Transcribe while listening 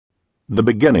the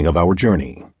beginning of our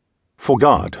journey. For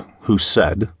God, who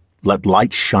said, "Let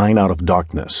light shine out of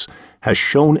darkness," has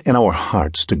shone in our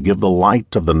hearts to give the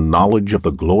light of the knowledge of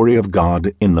the glory of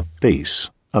God in the face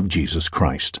of Jesus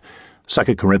Christ.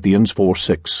 2 Corinthians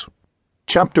 4:6.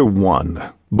 Chapter 1,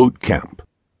 Boot Camp.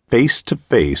 Face to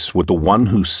face with the one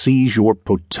who sees your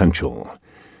potential.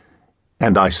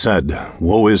 And I said,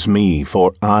 "Woe is me,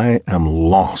 for I am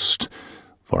lost.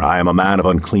 For I am a man of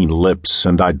unclean lips,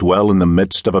 and I dwell in the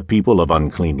midst of a people of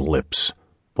unclean lips.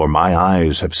 For my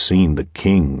eyes have seen the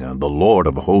King, the Lord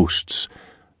of hosts."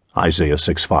 Isaiah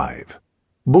 6:5.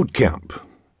 Boot Camp,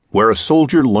 where a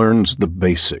soldier learns the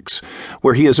basics,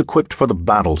 where he is equipped for the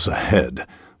battles ahead.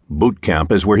 Boot camp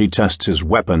is where he tests his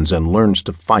weapons and learns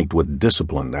to fight with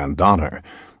discipline and honor.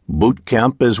 Boot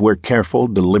camp is where careful,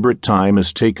 deliberate time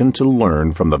is taken to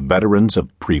learn from the veterans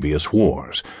of previous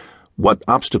wars. What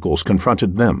obstacles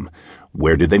confronted them?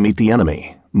 Where did they meet the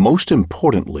enemy? Most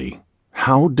importantly,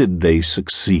 how did they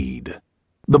succeed?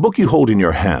 The book you hold in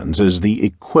your hands is the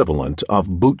equivalent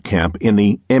of boot camp in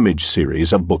the Image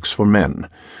series of books for men.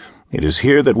 It is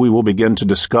here that we will begin to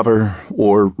discover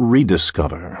or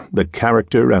rediscover the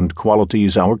character and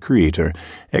qualities our Creator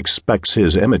expects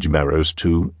His image bearers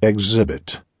to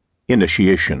exhibit.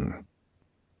 Initiation.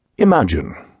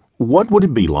 Imagine, what would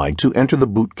it be like to enter the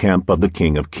boot camp of the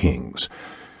King of Kings?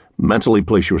 Mentally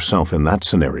place yourself in that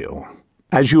scenario.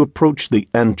 As you approach the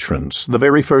entrance, the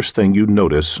very first thing you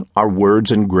notice are words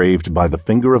engraved by the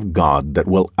finger of God that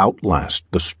will outlast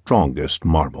the strongest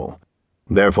marble.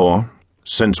 Therefore,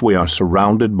 since we are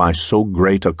surrounded by so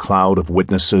great a cloud of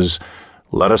witnesses,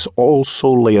 let us also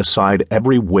lay aside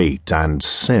every weight and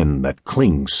sin that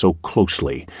clings so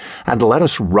closely, and let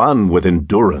us run with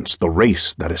endurance the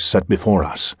race that is set before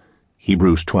us.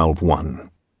 Hebrews 12:1.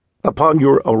 Upon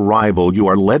your arrival, you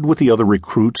are led with the other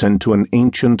recruits into an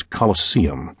ancient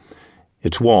Colosseum.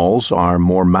 Its walls are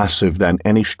more massive than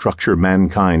any structure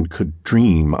mankind could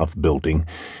dream of building.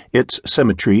 Its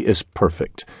symmetry is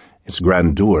perfect, its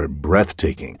grandeur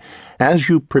breathtaking. As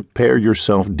you prepare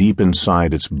yourself deep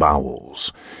inside its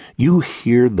bowels, you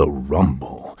hear the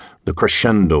rumble, the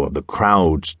crescendo of the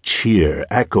crowd's cheer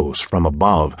echoes from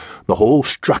above. The whole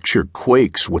structure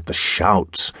quakes with the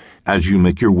shouts. As you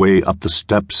make your way up the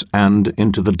steps and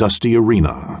into the dusty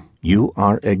arena, you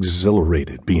are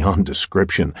exhilarated beyond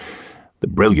description. The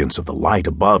brilliance of the light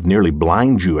above nearly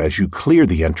blinds you as you clear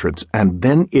the entrance, and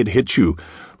then it hits you,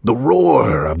 the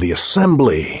roar of the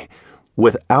assembly.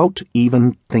 Without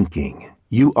even thinking,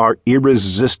 you are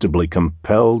irresistibly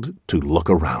compelled to look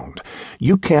around.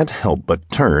 You can't help but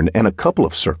turn in a couple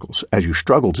of circles as you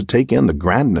struggle to take in the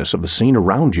grandness of the scene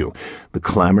around you. The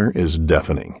clamor is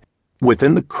deafening.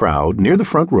 Within the crowd, near the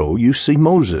front row, you see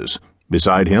Moses.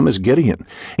 Beside him is Gideon.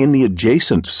 In the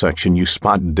adjacent section, you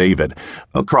spot David.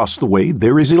 Across the way,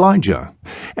 there is Elijah.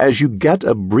 As you get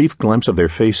a brief glimpse of their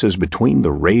faces between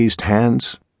the raised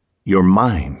hands, your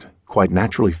mind quite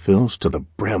naturally fills to the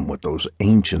brim with those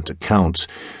ancient accounts.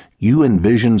 You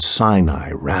envision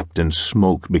Sinai wrapped in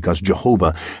smoke because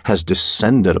Jehovah has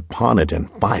descended upon it in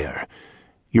fire.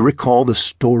 You recall the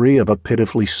story of a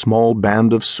pitifully small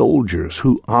band of soldiers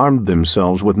who armed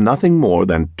themselves with nothing more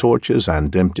than torches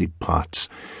and empty pots.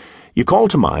 You call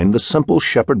to mind the simple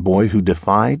shepherd boy who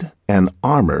defied an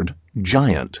armored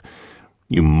giant.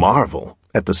 You marvel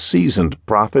at the seasoned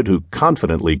prophet who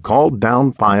confidently called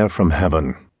down fire from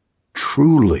heaven.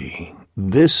 Truly,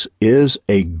 this is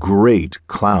a great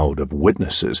cloud of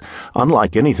witnesses,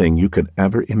 unlike anything you could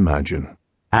ever imagine.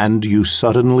 And you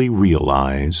suddenly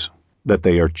realize that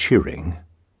they are cheering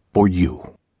for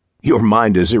you. Your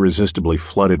mind is irresistibly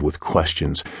flooded with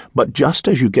questions, but just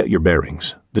as you get your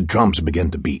bearings, the drums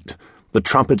begin to beat. The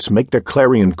trumpets make their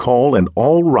clarion call, and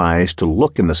all rise to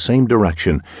look in the same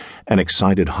direction. An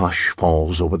excited hush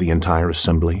falls over the entire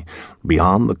assembly.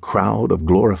 Beyond the crowd of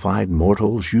glorified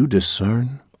mortals, you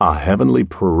discern a heavenly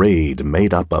parade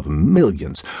made up of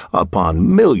millions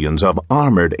upon millions of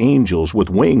armored angels with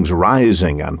wings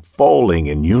rising and falling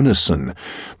in unison.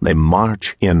 They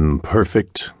march in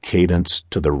perfect cadence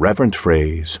to the reverent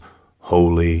phrase,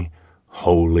 "Holy,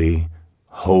 holy,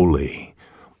 holy,"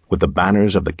 with the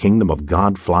banners of the kingdom of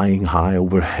God flying high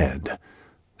overhead.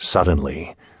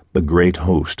 Suddenly, the great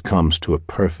host comes to a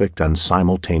perfect and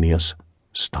simultaneous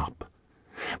stop.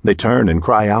 They turn and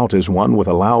cry out as one with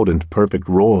a loud and perfect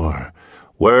roar,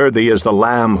 "Worthy is the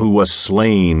Lamb who was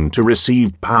slain to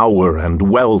receive power and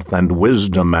wealth and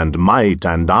wisdom and might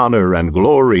and honor and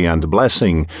glory and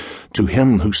blessing. To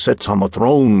him who sits on the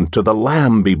throne, to the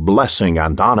Lamb be blessing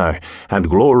and honor and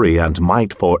glory and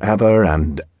might forever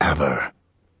and ever."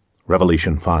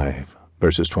 Revelation 5,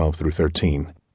 verses 12 through 13.